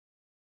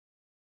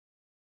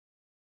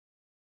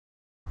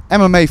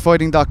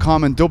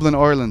MMAfighting.com in Dublin,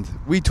 Ireland.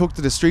 We took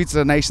to the streets of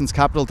the nation's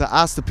capital to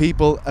ask the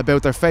people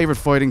about their favourite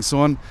fighting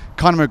son,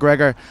 Conor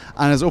McGregor,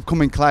 and his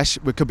upcoming clash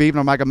with Khabib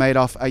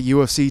Nurmagomedov at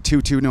UFC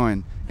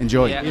 229.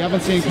 Enjoy. Yeah. We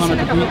haven't seen Conor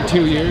compete in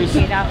 2 years.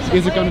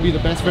 Is it going to be the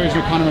best version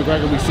of Conor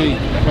McGregor we see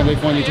when they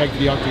finally take to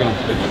the octagon?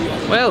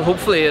 Well,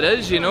 hopefully it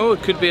is, you know.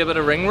 It could be a bit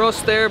of ring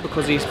rust there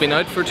because he's been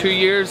out for 2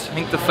 years. I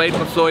think the fight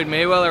with Floyd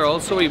Mayweather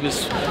also, he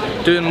was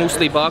doing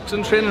mostly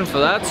boxing training for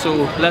that, so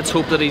let's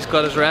hope that he's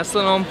got his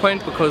wrestling on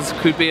point because it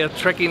could be a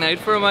tricky night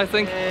for him, I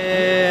think.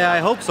 I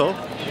hope so.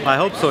 I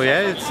hope so.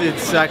 Yeah,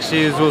 it's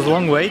actually, it was a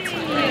long wait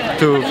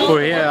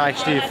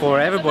for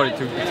everybody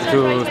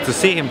to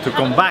see him to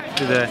come back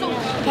to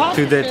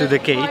the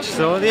cage.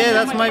 So yeah,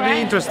 that might be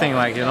interesting.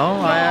 Like, you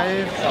know,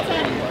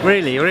 I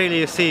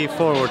really see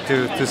forward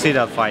to see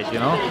that fight. You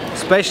know,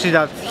 especially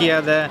that he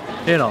had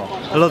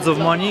lots of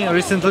money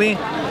recently.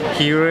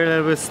 He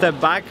really will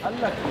step back,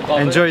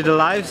 enjoy the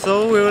life.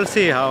 So we will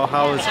see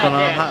what's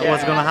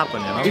gonna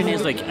happen. You know, the thing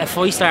is, like, if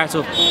fight starts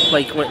up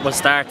like will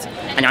start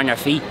and you're on your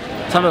feet.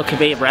 Talking about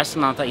Khabib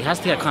wrestling on that, he has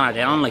to get Conor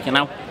down, like, you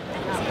know.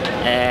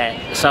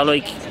 So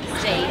like,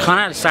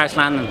 Conor starts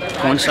landing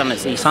punches on it.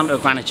 He's on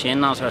about granite chin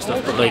and all sort of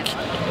stuff. But like,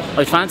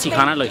 I fancy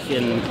Conor, like,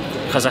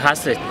 because it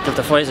has to,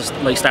 the fighters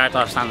like start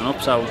off standing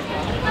up. So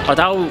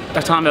although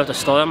they're talking about the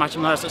style match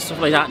and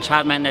stuff like that, and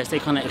Chad Mendes, they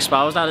kind of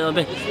exposed that a little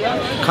bit.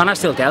 Conor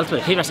still dealt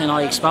with it. People are saying, oh,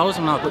 he exposed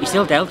him, but he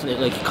still dealt with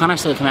it. Like, Conor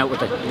still came out with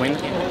the win.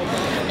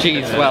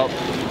 Jeez, well,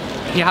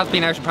 he has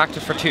been out of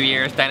practice for 2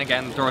 years. Then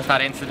again, there was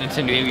that incident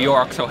in New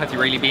York, so has he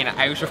really been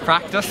out of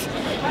practice?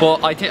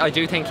 But I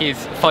do think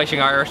he's fighting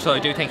Irish, so I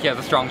do think he has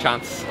a strong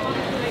chance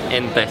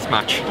in this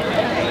match.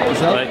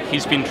 But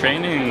he's been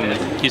training,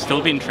 he's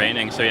still been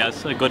training, so he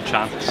has a good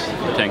chance,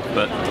 I think.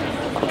 But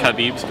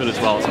Khabib's good as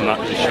well, so I'm not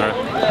really sure.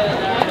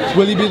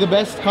 Will he be the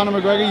best Conor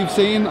McGregor you've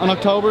seen on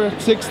October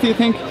 6th, do you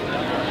think?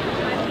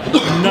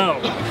 No,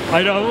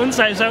 I wouldn't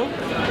say so.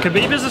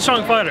 Khabib is a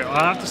strong fighter,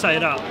 I have to say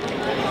that.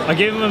 I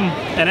give him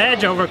an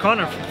edge over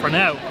Conor for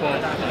now,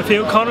 but I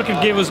feel Conor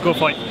could give us a good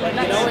fight.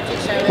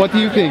 What do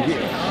you think?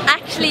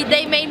 Actually,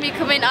 they made me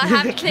come in. I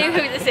have a clue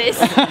who this is.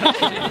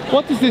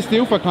 What does this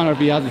do for Conor if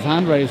he has his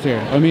hand raised here?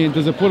 I mean,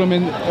 does it put him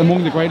in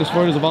among the greatest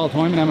fighters of all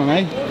time in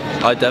MMA?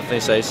 I'd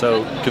definitely say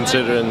so,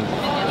 considering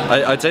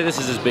I'd say this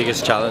is his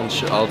biggest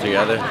challenge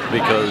altogether,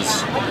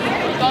 because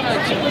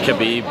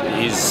Khabib,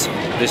 he's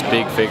this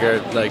big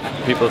figure, like,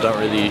 people can't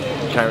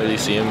really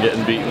see him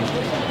getting beaten,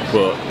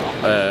 but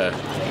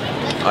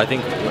I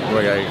think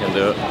McGregor can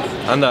do it,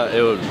 and that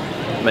it would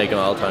make him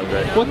all-time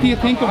great. What do you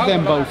think of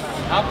them both,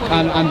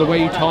 and the way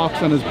he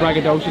talks and his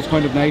braggadocious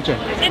kind of nature?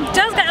 It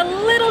does get a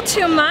little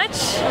too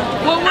much.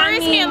 What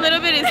worries me a little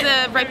bit is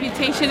the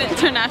reputation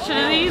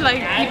internationally.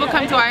 Like, people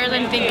come to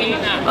Ireland thinking,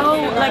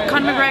 oh, like,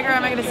 Conor McGregor,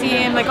 am I going to see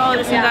him? Like, oh,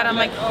 this and that. I'm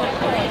like...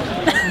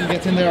 He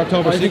gets in there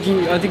October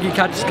 6th. I think he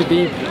catches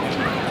Khabib.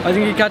 I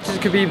think he catches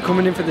Khabib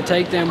coming in for the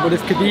takedown, but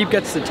if Khabib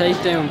gets the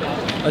takedown,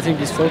 I think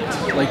he's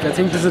fucked. Like, I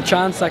think there's a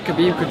chance that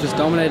Khabib could just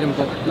dominate him,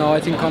 but no, I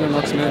think Conor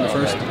knocks him out in the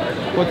first.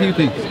 What do you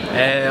think?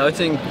 I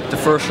think the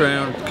first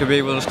round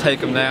Khabib will just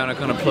take him down and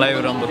kind of play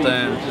with him, but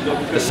then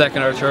the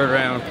second or third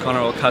round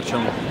Conor will catch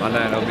him and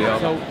then it'll be off.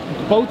 So,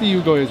 both of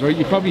you guys, right,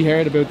 you probably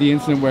heard about the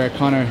incident where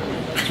Conor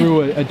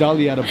threw a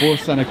dolly at a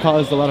bus and it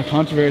caused a lot of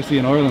controversy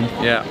in Ireland.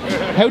 Yeah.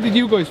 How did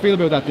you guys feel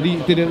about that?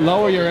 Did it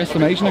lower your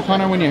estimation of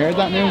Conor when you heard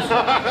that news?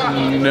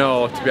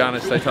 No, to be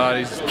honest, I thought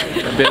he's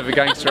a bit of a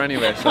gangster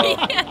anyway, so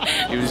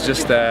he was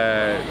just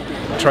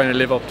trying to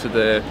live up to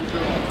the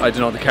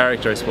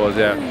character, I suppose,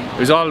 yeah. It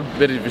was all a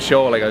bit of a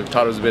show, like, I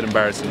thought it was a bit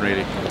embarrassing,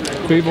 really.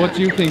 Babe, what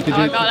do you think? Oh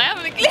god, I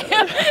haven't a clue.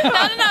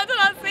 No, do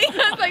not see.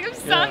 I was like, I'm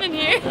standing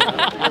here.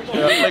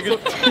 Yeah,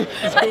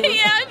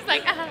 I'm just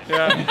like,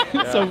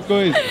 yeah. So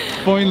guys,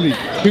 finally,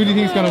 who do you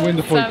think is going to win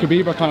the fight,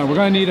 Khabib or Conor? We're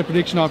going to need a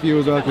prediction off you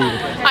as well,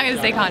 Khabib. I'm going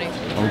to say Conor.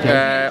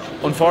 Okay.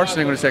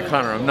 Unfortunately, I'm going to say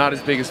Conor. I'm not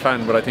his biggest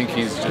fan, but I think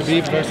he's just...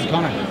 Khabib versus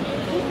Conor.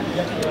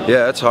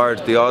 Yeah, it's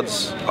hard. The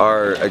odds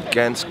are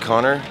against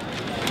Conor,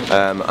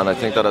 and I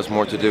think that has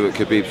more to do with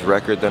Khabib's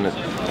record than it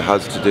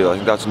has to do. I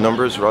think that's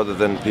numbers rather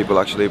than people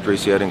actually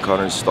appreciating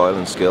Conor's style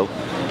and skill.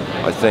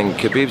 I think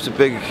Khabib's a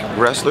big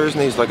wrestler, isn't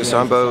he? He's like a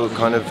Sambo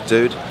kind of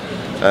dude.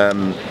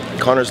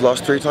 Conor's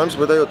lost 3 times,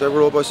 but they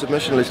were all by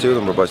submission. At least 2 of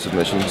them were by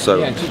submission. So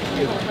yeah,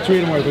 3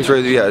 of them were by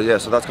submission. Yeah.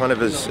 So that's kind of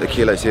his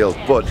Achilles heel.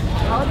 But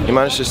he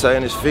managed to stay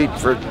on his feet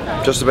for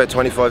just about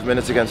 25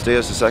 minutes against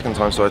Diaz the second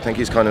time. So I think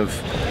he's kind of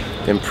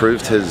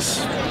improved his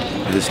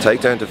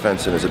takedown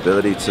defense and his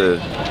ability to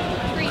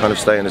kind of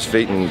stay on his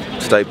feet and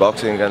stay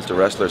boxing against a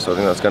wrestler. So I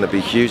think that's going to be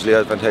hugely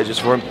advantageous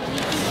for him.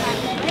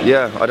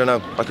 Yeah, I don't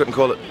know. I couldn't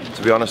call it,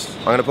 to be honest.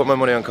 I'm going to put my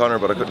money on Conor,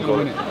 but I couldn't call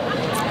it.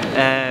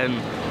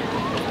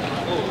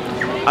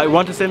 I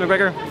want to say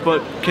McGregor,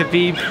 but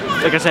Khabib,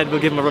 like I said, will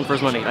give him a run for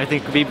his money. I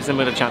think Khabib is in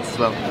with a chance as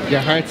well. Your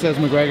heart says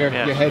McGregor,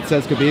 your head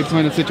says Khabib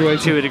kind of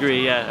situation? To a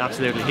degree, yeah,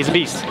 absolutely. He's a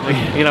beast, like,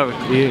 you know.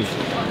 He is.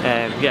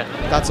 Yeah.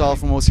 That's all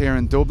from us here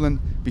in Dublin.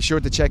 Be sure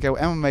to check out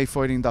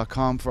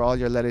MMAfighting.com for all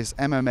your latest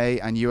MMA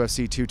and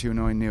UFC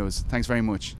 229 news. Thanks very much.